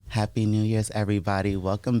Happy New Year's, everybody.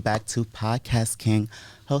 Welcome back to Podcast King,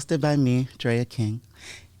 hosted by me, Draya King.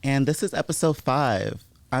 And this is episode 5.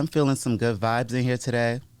 I'm feeling some good vibes in here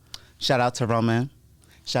today. Shout out to Roman.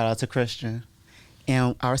 Shout out to Christian.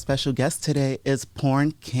 And our special guest today is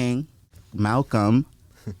Porn King, Malcolm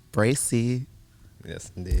Bracey.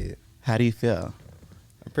 Yes, indeed. How do you feel?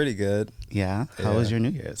 I'm pretty good. Yeah? How was your New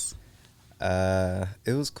Year's?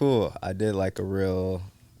 It was cool. I did like a real,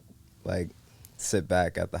 sit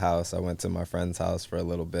back at the house. I went to my friend's house for a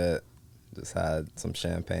little bit, just had some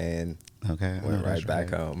champagne. Okay. Went right back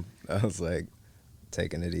home. I was like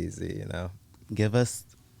taking it easy, you know. Give us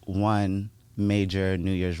one major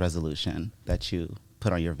New Year's resolution that you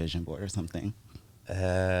put on your vision board or something.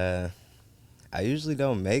 I usually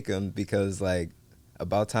don't make them because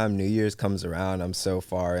about time New Year's comes around, I'm so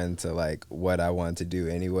far into what I want to do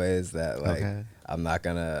anyways that I'm not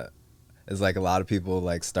gonna. It's like a lot of people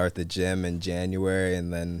start the gym in January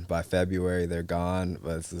and then by February they're gone.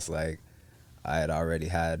 But it's just I had already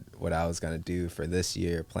had what I was gonna do for this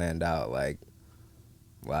year planned out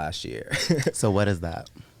last year. So what is that?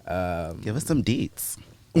 Give us some deets.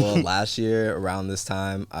 Well, last year around this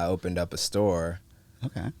time I opened up a store.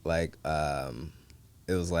 Okay.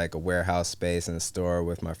 It was a warehouse space in a store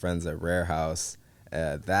with my friends at Rare House.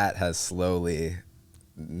 That has slowly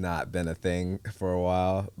not been a thing for a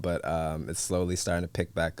while, but it's slowly starting to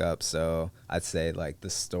pick back up. So I'd say the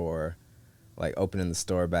store, opening the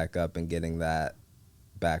store back up and getting that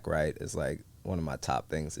back right is one of my top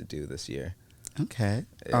things to do this year. Okay.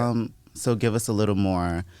 Yeah. So give us a little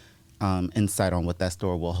more insight on what that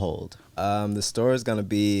store will hold. The store is going to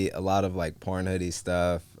be a lot of Porn Hoodie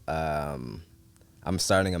stuff. I'm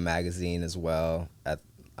starting a magazine as well.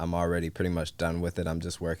 I'm already pretty much done with it. I'm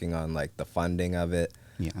just working on the funding of it.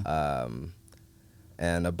 Yeah.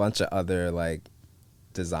 And a bunch of other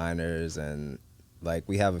designers and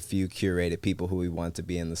we have a few curated people who we want to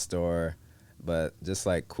be in the store, but just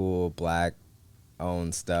cool black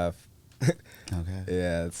owned stuff. Okay.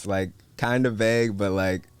 Yeah, it's kind of vague,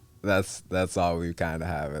 but that's all we kind of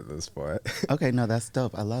have at this point. Okay, no, that's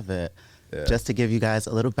dope. I love it. Yeah. Just to give you guys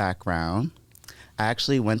a little background, I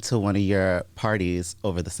actually went to one of your parties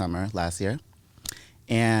over the summer last year,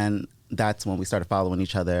 and that's when we started following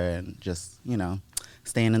each other and just,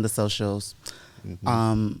 staying in the socials.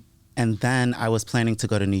 Mm-hmm. And then I was planning to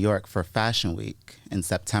go to New York for Fashion Week in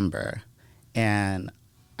September, and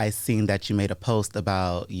I seen that you made a post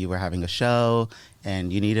about you were having a show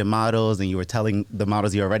and you needed models, and you were telling the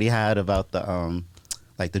models you already had about the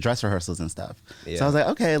the dress rehearsals and stuff. Yeah. So I was like,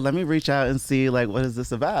 okay, let me reach out and see what is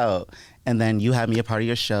this about? And then you had me a part of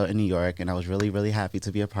your show in New York, and I was really, really happy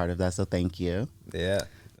to be a part of that. So thank you. Yeah.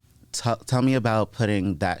 Tell me about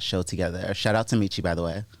putting that show together. Shout out to Michi, by the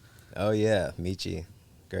way. Oh yeah, Michi,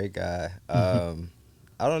 great guy. I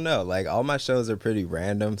don't know, all my shows are pretty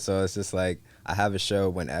random, so it's just I have a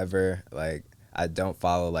show whenever. I don't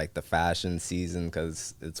follow the fashion season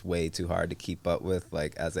because it's way too hard to keep up with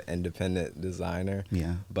as an independent designer.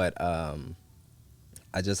 Yeah. But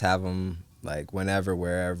I just have them whenever,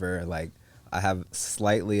 wherever. I have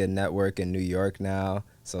slightly a network in New York now,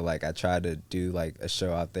 so I try to do a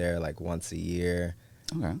show out there once a year.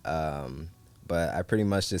 Okay. But I pretty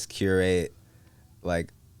much just curate a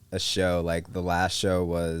show. The last show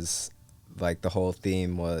was the whole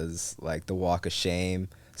theme was the Walk of Shame.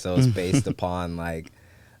 So it's based upon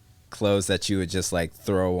clothes that you would just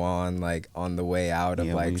throw on on the way out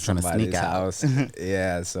of somebody's house.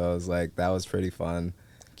 Yeah, so it was that was pretty fun.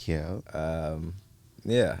 Cute.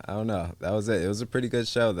 Yeah, I don't know. That was it. It was a pretty good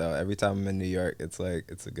show though. Every time I'm in New York, it's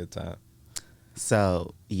it's a good time.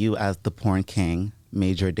 So you as the Porn King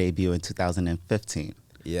made your debut in 2015.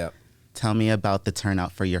 Yep. Tell me about the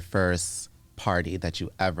turnout for your first party that you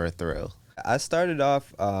ever threw. I started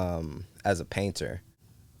off as a painter.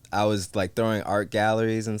 I was throwing art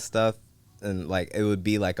galleries and stuff, and it would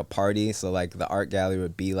be a party. So the art gallery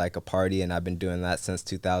would be a party, and I've been doing that since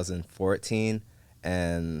 2014.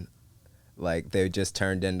 And they just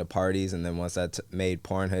turned into parties, and then once I made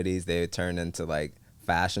Porn Hoodies, they would turn into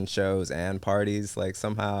fashion shows and parties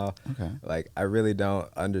somehow. Okay. I really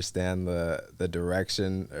don't understand the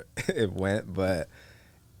direction it went, but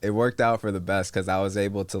it worked out for the best because I was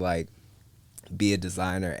able to be a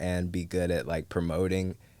designer and be good at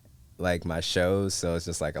promoting my shows. So it's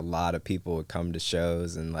just a lot of people would come to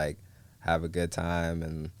shows and have a good time,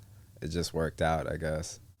 and it just worked out, I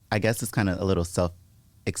guess. I guess it's kind of a little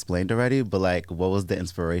self-explained already, but what was the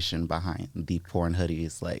inspiration behind the Porn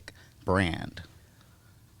Hoodies brand?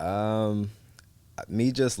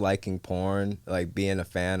 Me just liking porn, being a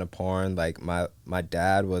fan of porn. My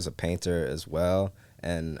dad was a painter as well,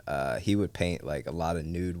 and he would paint like a lot of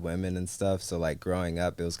nude women and stuff. So like growing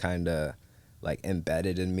up, it was kind of like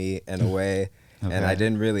embedded in me in a way. Okay. And I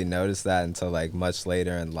didn't really notice that until like much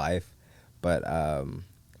later in life. But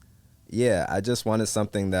yeah, I just wanted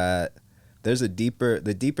something that the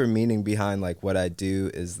deeper meaning behind like what I do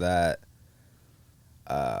is that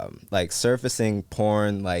like surfacing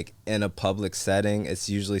porn like in a public setting, it's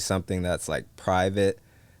usually something that's like private.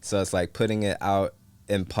 So it's like putting it out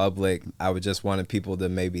in public. I would just wanted people to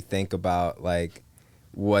maybe think about like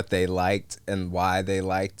what they liked and why they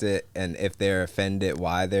liked it, and if they're offended,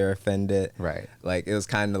 why they're offended. Right. Like it was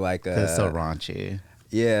kind of like it's so raunchy.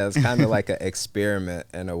 Yeah, it's kind of like an experiment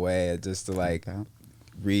in a way, just to like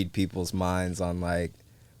read people's minds on like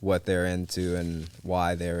what they're into and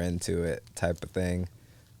why they're into it type of thing.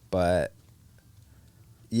 But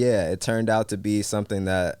yeah, it turned out to be something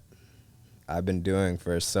that I've been doing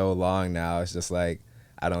for so long now. It's just like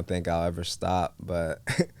I don't think I'll ever stop, but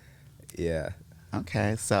yeah.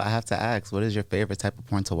 Okay, so I have to ask, what is your favorite type of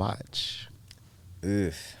porn to watch?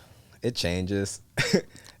 Oof, it changes.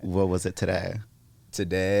 What was it today?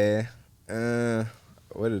 Today,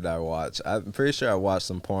 what did I watch? I'm pretty sure I watched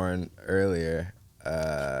some porn earlier.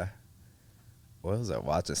 What was I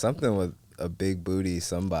watching? Something with a big booty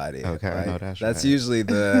somebody. Okay, like, no, that's right. Usually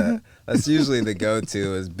that's usually the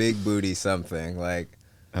go-to is big booty something. Like,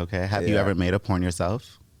 okay, have you ever made a porn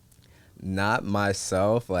yourself? Not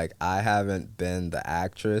myself. Like, I haven't been the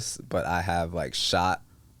actress, but I have like shot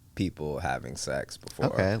people having sex before.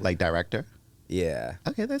 Okay, like director? Yeah.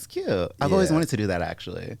 Okay, that's cute. I've always wanted to do that,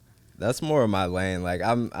 actually. That's more of my lane. Like,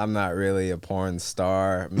 I'm not really a porn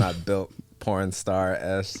star. I'm not built porn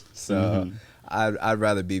star-esque. So I'd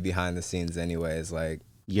rather be behind the scenes anyways. Like,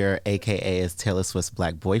 your AKA is Taylor Swift's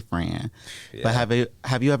black boyfriend. Yeah. But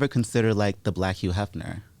have you ever considered like the Black Hugh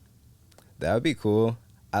Hefner? That would be cool.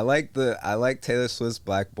 I like Taylor Swift's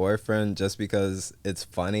black boyfriend just because it's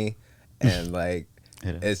funny and like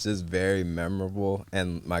it's just very memorable,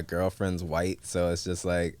 and my girlfriend's white, so it's just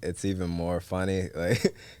like it's even more funny,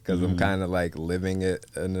 like because I'm kind of like living it,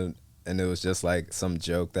 and it was just like some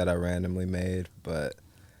joke that I randomly made. But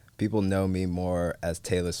people know me more as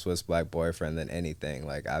Taylor Swift's black boyfriend than anything.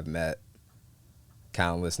 Like, I've met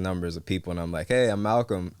countless numbers of people, and I'm like, hey, I'm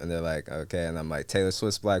Malcolm, and they're like, okay, and I'm like, Taylor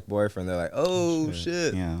Swift's black boyfriend. They're like, oh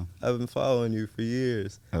shit, yeah, I've been following you for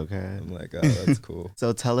years. Okay. I'm like, oh, that's cool.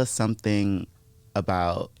 So tell us something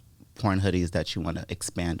about Porn Hoodies that you want to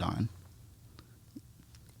expand on.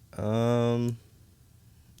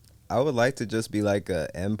 I would like to just be like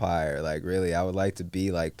a empire. Like, really, I would like to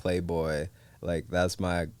be like Playboy. Like, that's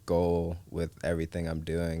my goal with everything I'm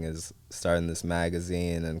doing, is starting this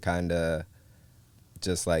magazine and kind of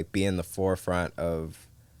just like be in the forefront of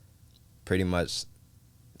pretty much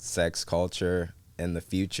sex culture in the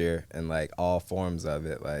future and like all forms of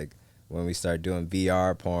it. Like, when we start doing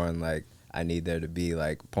VR porn, like, I need there to be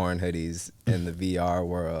like porn hoodies in the VR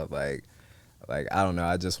world. Like I don't know,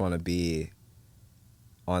 I just want to be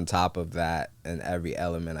on top of that in every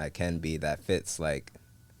element I can be that fits like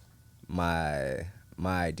my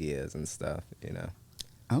ideas and stuff, you know.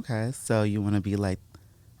 Okay, so you want to be like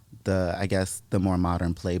the more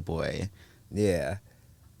modern Playboy. Yeah.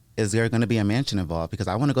 Is there going to be a mansion involved? Because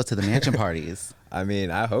I want to go to the mansion parties. I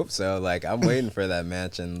mean, I hope so. Like, I'm waiting for that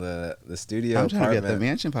mansion, the studio I'm trying apartment. to get the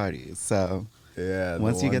mansion parties. So yeah,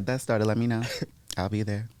 once you get that started, let me know. I'll be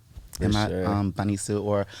there in my bunny suit.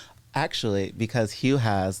 Or actually, because Hugh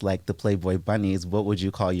has like the Playboy bunnies, what would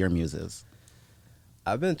you call your muses?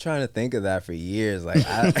 I've been trying to think of that for years. Like,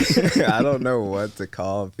 I don't know what to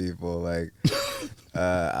call people. Like,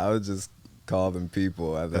 I would just call them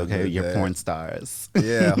people. Okay, your porn stars.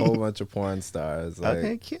 Yeah, a whole bunch of porn stars. Like,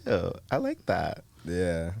 okay, cute. I like that.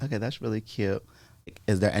 Yeah. Okay, that's really cute.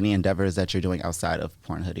 Is there any endeavors that you're doing outside of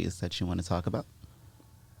Porn Hoodies that you want to talk about?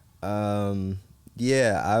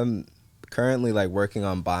 Yeah, I'm currently like working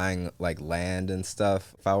on buying like land and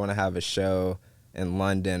stuff. If I want to have a show in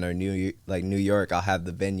London or New York, I'll have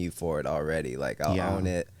the venue for it already. Like, I'll own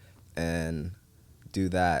it and do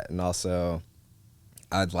that. And also,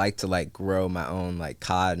 I'd like to like grow my own like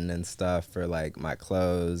cotton and stuff for like my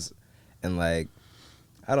clothes, and like,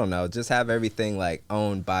 I don't know, just have everything like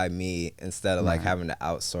owned by me instead of like having to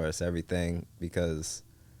outsource everything, because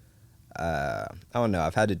I don't know,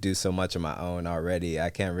 I've had to do so much of my own already. I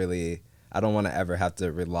don't want to ever have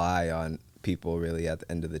to rely on people really at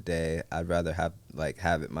the end of the day. I'd rather have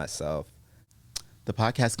it myself. The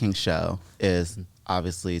Podcast King show is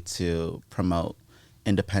obviously to promote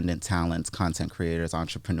independent talents, content creators,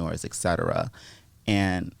 entrepreneurs, etc.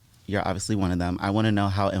 And you're obviously one of them. I want to know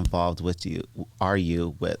how involved are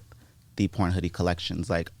you with the Porn Hoodie collections?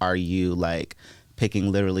 Like, are you like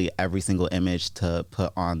picking literally every single image to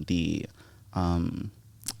put on the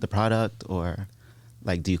product, or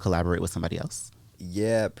like do you collaborate with somebody else?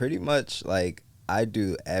 Yeah, pretty much. Like I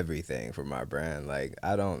do everything for my brand. Like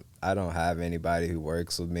I don't have anybody who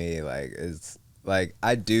works with me. Like it's like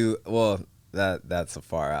I do. Well, that's a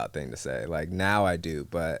far out thing to say. Like now I do,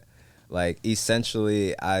 but like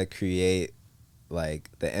essentially I create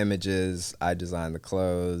like the images, I design the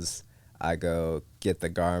clothes, I go get the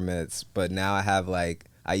garments. But now I have like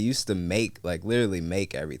I used to make like literally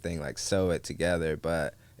make everything, like sew it together,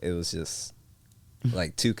 but it was just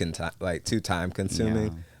like too time consuming.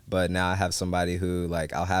 Yeah. But now I have somebody who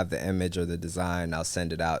like I'll have the image or the design, I'll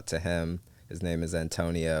send it out to him. His name is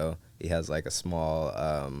Antonio. He has like a small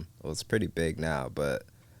well, it's pretty big now, but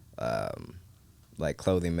like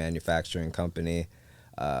clothing manufacturing company.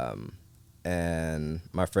 And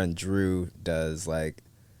my friend Drew does like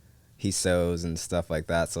he sews and stuff like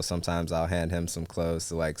that, so sometimes I'll hand him some clothes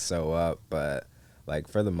to like sew up, but like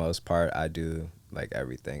for the most part I do like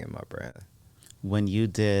everything in my brand. When you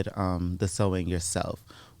did the sewing yourself,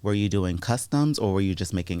 were you doing customs or were you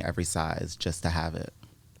just making every size just to have it?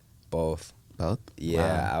 Both.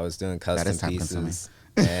 Yeah, wow. I was doing custom pieces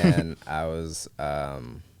and I was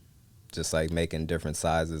just like making different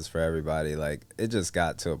sizes for everybody. Like it just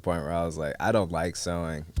got to a point where I was like, I don't like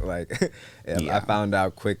sewing. Like I found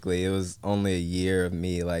out quickly. It was only a year of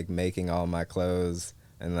me like making all my clothes,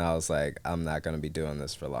 and I was like, I'm not gonna be doing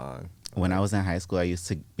this for long. When I was in high school, I used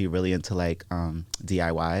to be really into like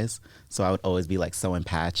DIYs. So I would always be like sewing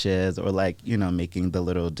patches or like, you know, making the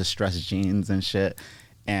little distressed jeans and shit.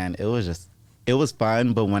 And it was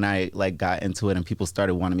fun. But when I like got into it and people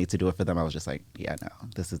started wanting me to do it for them, I was just like, yeah, no,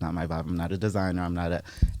 this is not my vibe. I'm not a designer. I'm not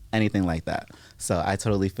anything like that. So I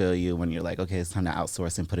totally feel you when you're like, okay, it's time to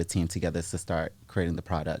outsource and put a team together to start creating the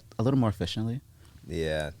product a little more efficiently.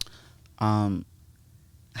 Yeah.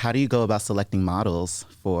 How do you go about selecting models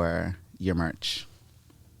for your merch?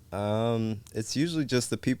 It's usually just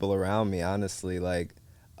the people around me, honestly. Like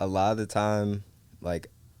a lot of the time, like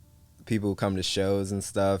people who come to shows and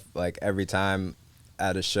stuff, like every time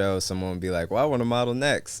at a show someone will be like, well, I want to model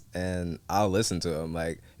next, and I'll listen to them.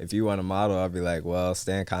 Like if you want to model, I'll be like, well,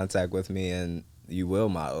 stay in contact with me and you will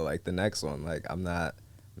model like the next one. Like I'm not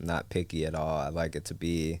picky at all. I like it to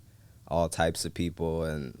be all types of people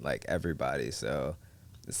and like everybody. So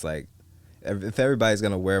it's like if everybody's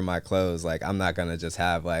gonna wear my clothes, like I'm not gonna just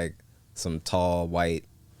have like some tall white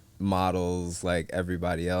models like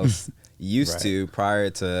everybody else used Right. to prior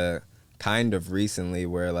to kind of recently,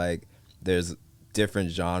 where like there's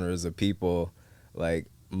different genres of people like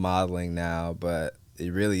modeling now, but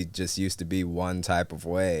it really just used to be one type of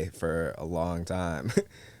way for a long time.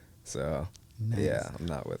 So Nice. Yeah, I'm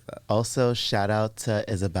not with that. Also, shout out to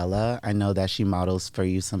Isabella. I know that she models for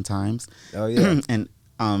you sometimes. Oh yeah. And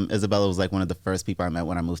Isabella was like one of the first people I met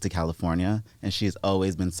when I moved to California, and she's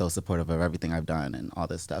always been so supportive of everything I've done and all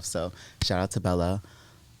this stuff. So shout out to Bella.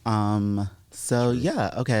 So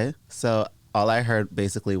yeah, okay. So all I heard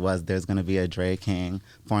basically was there's gonna be a Draya King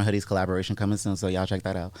Porn Hoodies collaboration coming soon. So y'all check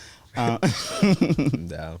that out.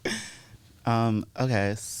 No.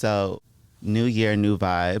 Okay, so new year, new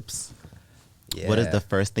vibes. Yeah. What is the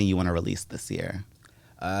first thing you want to release this year?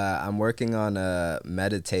 I'm working on a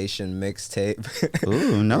meditation mixtape.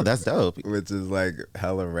 Ooh, no, that's dope. Which is like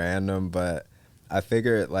hella random, but I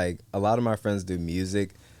figure like a lot of my friends do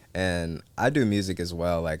music, and I do music as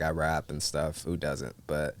well. Like I rap and stuff. Who doesn't?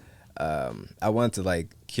 But I want to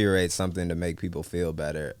like curate something to make people feel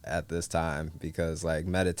better at this time, because like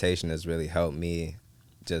meditation has really helped me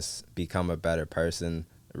just become a better person.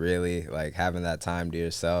 Really, like having that time to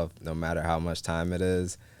yourself, no matter how much time it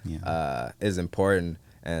is important.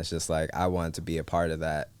 And it's just like I want to be a part of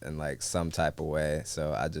that in like some type of way.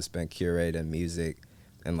 So I just been curating music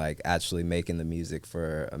and like actually making the music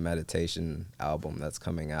for a meditation album that's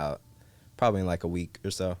coming out probably in like a week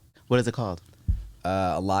or so. What is it called?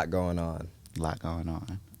 A lot going on. A lot going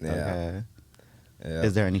on. Yeah. Okay. Yeah.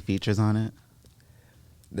 Is there any features on it?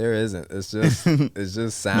 There isn't. It's just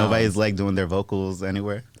sounds. Nobody's like doing their vocals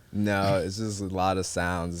anywhere? No, it's just a lot of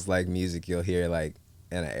sounds. It's like music you'll hear like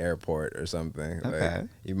in an airport or something. Okay. Like,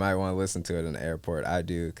 you might want to listen to it in an airport. I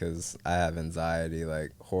do, because I have anxiety,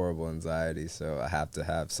 like horrible anxiety, so I have to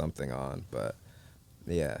have something on. But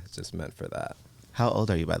yeah, it's just meant for that. How old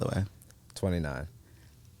are you, by the way? 29.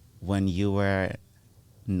 When you were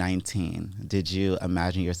 19, did you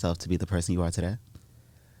imagine yourself to be the person you are today?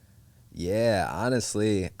 Yeah,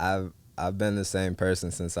 honestly, I've been the same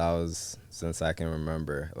person since I can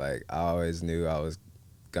remember. Like I always knew I was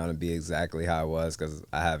gonna be exactly how I was, because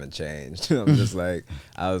I haven't changed. I'm just like,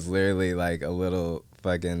 I was literally like a little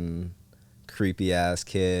fucking creepy ass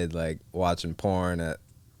kid like watching porn at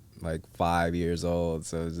like 5 years old.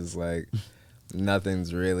 So it's just like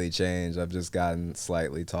nothing's really changed. I've just gotten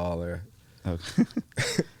slightly taller. Okay.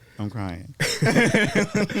 I'm crying.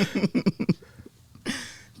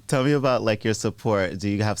 Tell me about like your support. Do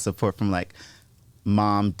you have support from like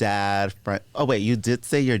mom, dad, friend? Oh wait, you did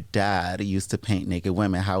say your dad used to paint naked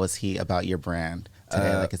women. How is he about your brand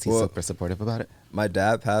today? Like, is he super supportive about it? My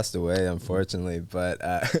dad passed away, unfortunately, but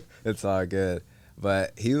it's all good.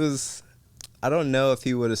 But he was, I don't know if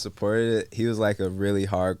he would have supported it. He was like a really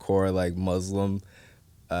hardcore like Muslim.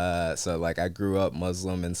 So like I grew up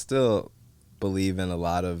Muslim and still believe in a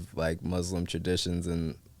lot of like Muslim traditions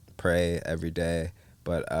and pray every day.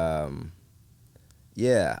 But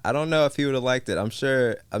yeah, I don't know if he would have liked it. I'm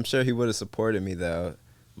sure he would have supported me though.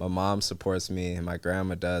 My mom supports me and my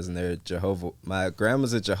grandma does, and my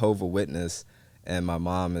grandma's a Jehovah's Witness and my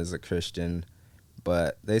mom is a Christian,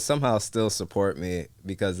 but they somehow still support me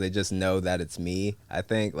because they just know that it's me. I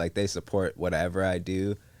think like they support whatever I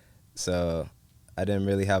do. So I didn't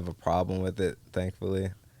really have a problem with it, thankfully,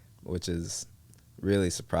 which is really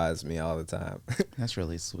surprised me all the time. That's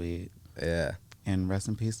really sweet. Yeah. And rest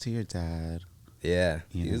in peace to your dad. Yeah,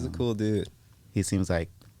 he was a cool dude. He seems like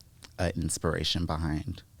an inspiration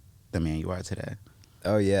behind the man you are today.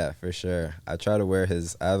 Oh, yeah, for sure. I try to wear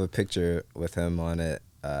I have a picture with him on it.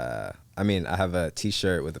 I have a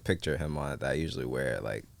T-shirt with a picture of him on it that I usually wear at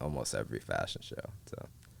like almost every fashion show. So,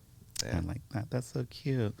 yeah. I like that. That's so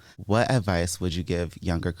cute. What advice would you give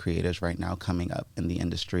younger creators right now coming up in the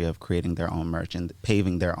industry of creating their own merch and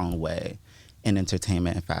paving their own way in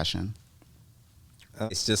entertainment and fashion?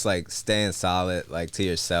 It's just like staying solid like to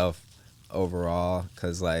yourself overall,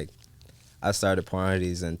 because like I started Porn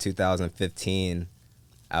Hoodies in 2015.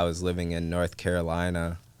 I was living in North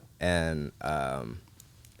Carolina, and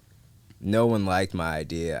no one liked my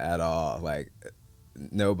idea at all. Like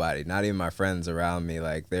nobody, not even my friends around me.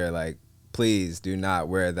 Like they're like, please do not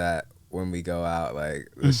wear that when we go out. Like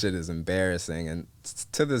this shit is embarrassing. And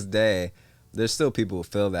to this day, there's still people who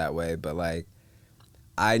feel that way, but like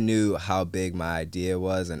I knew how big my idea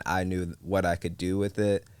was and I knew what I could do with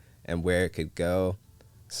it and where it could go.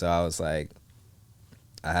 So I was like,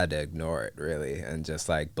 I had to ignore it really and just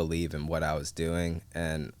like believe in what I was doing.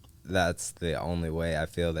 And that's the only way I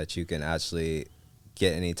feel that you can actually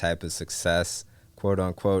get any type of success, quote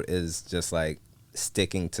unquote, is just like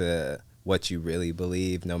sticking to what you really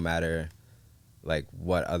believe, no matter like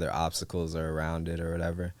what other obstacles are around it or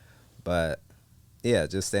whatever. But yeah,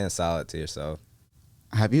 just staying solid to yourself.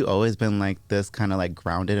 Have you always been like this, kind of like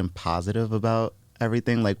grounded and positive about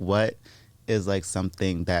everything? Like what is like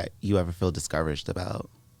something that you ever feel discouraged about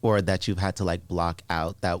or that you've had to like block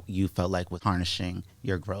out that you felt like was tarnishing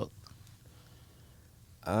your growth?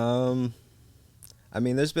 There's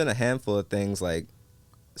been a handful of things, like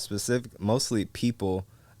mostly people.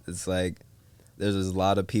 It's like there's a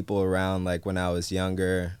lot of people around like when I was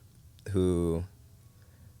younger who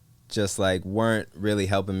just like weren't really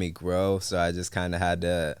helping me grow, so I just kind of had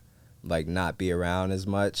to like not be around as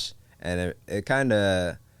much, and it kind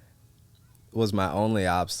of was my only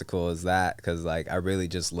obstacle, is that because like I really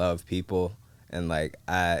just love people, and like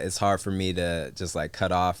it's hard for me to just like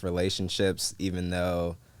cut off relationships, even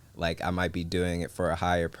though like I might be doing it for a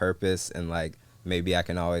higher purpose and like maybe I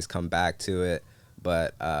can always come back to it,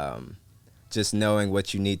 but just knowing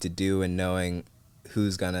what you need to do and knowing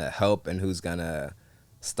who's gonna help and who's gonna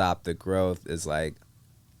stop the growth is like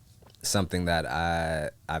something that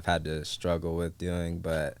I've had to struggle with doing,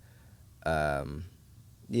 but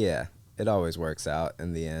yeah, it always works out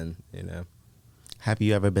in the end, you know. Have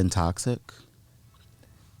you ever been toxic?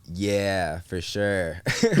 Yeah, for sure.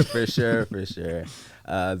 for sure.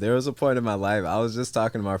 There was a point in my life, I was just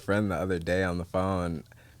talking to my friend the other day on the phone,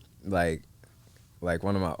 like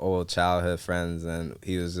one of my old childhood friends, and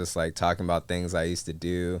he was just like talking about things I used to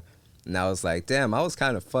do. And I was like, damn, I was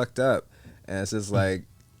kind of fucked up. And it's just like,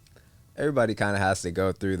 everybody kind of has to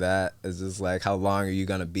go through that. It's just like, how long are you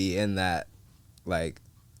going to be in that, like,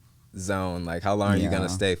 zone? Like, how long are you going to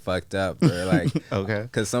stay fucked up? Or, like, okay.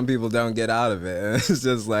 Because some people don't get out of it. And it's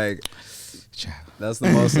just like, that's the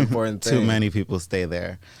most important thing. Too many people stay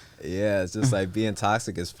there. Yeah, it's just like being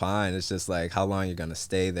toxic is fine. It's just like how long you're going to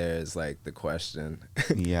stay there is like the question.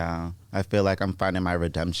 Yeah. I feel like I'm finding my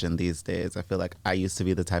redemption these days. I feel like I used to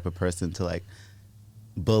be the type of person to like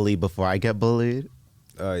bully before I get bullied.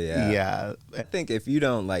 Oh, yeah. Yeah. I think if you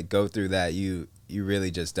don't like go through that, you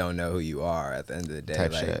really just don't know who you are at the end of the day.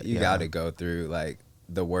 Type like shit, you got to go through like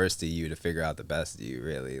the worst of you to figure out the best of you,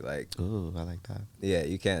 really. Like, ooh, I like that. Yeah,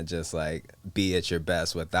 you can't just like be at your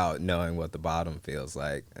best without knowing what the bottom feels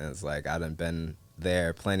like. And it's like I done been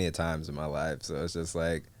there plenty of times in my life. So it's just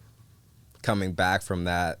like coming back from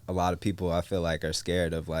that, a lot of people I feel like are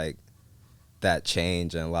scared of like that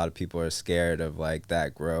change, and a lot of people are scared of like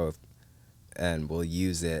that growth and will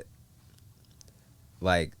use it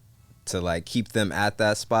like to like keep them at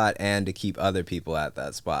that spot and to keep other people at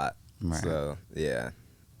that spot. Right. So yeah.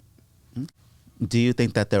 Do you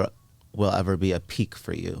think that there will ever be a peak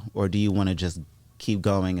for you, or do you want to just keep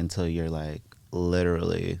going until you're like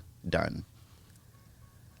literally done?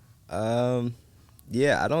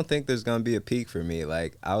 Yeah, I don't think there's gonna be a peak for me.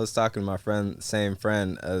 Like I was talking to my same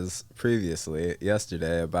friend as previously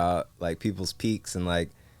yesterday about like people's peaks and like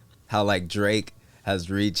how like Drake has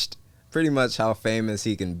reached pretty much how famous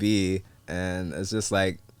he can be, and it's just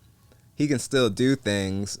like he can still do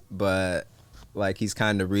things, but like he's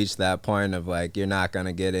kind of reached that point of like you're not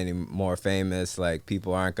gonna get any more famous. Like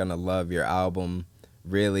people aren't gonna love your album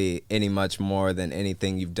really any much more than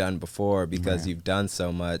anything you've done before because you've done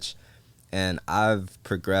so much. And I've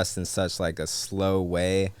progressed in such like a slow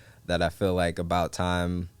way that I feel like about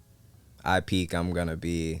time I peak, I'm gonna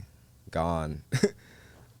be gone.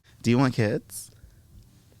 Do you want kids?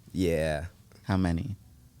 Yeah. How many?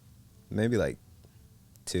 Maybe like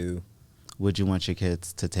 2. Would you want your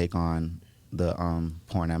kids to take on the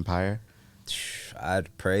porn empire?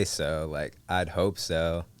 I'd pray so. Like I'd hope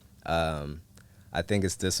so. I think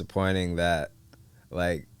it's disappointing that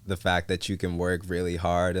like the fact that you can work really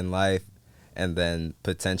hard in life and then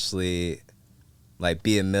potentially like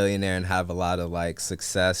be a millionaire and have a lot of like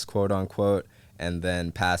success, quote unquote, and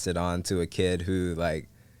then pass it on to a kid who like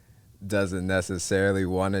doesn't necessarily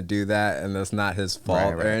want to do that, and that's not his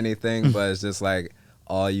fault or anything, but it's just like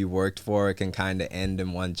all you worked for can kind of end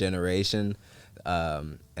in one generation.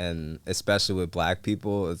 And especially with black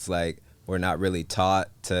people, it's like we're not really taught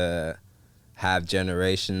to have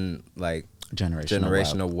generational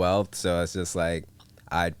wealth. So it's just like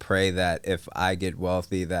I'd pray that if I get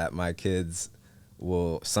wealthy, that my kids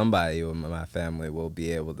somebody in my family will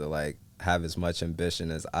be able to like have as much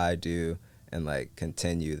ambition as I do and like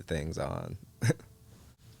continue the things on.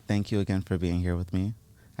 Thank you again for being here with me.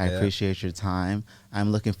 I appreciate your time.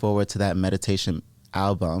 I'm looking forward to that meditation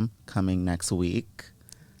album coming next week.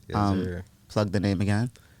 Yes, sir. Plug the name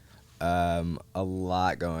again. A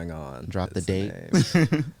lot going on. Drop the date.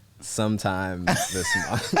 Sometime this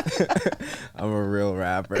month. I'm a real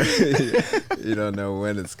rapper. You don't know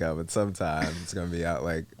when it's coming. Sometime it's gonna be out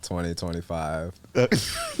like 2025.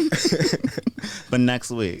 But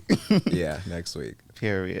next week. Yeah, next week.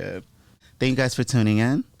 Period. Thank you guys for tuning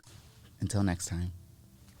in. Until next time.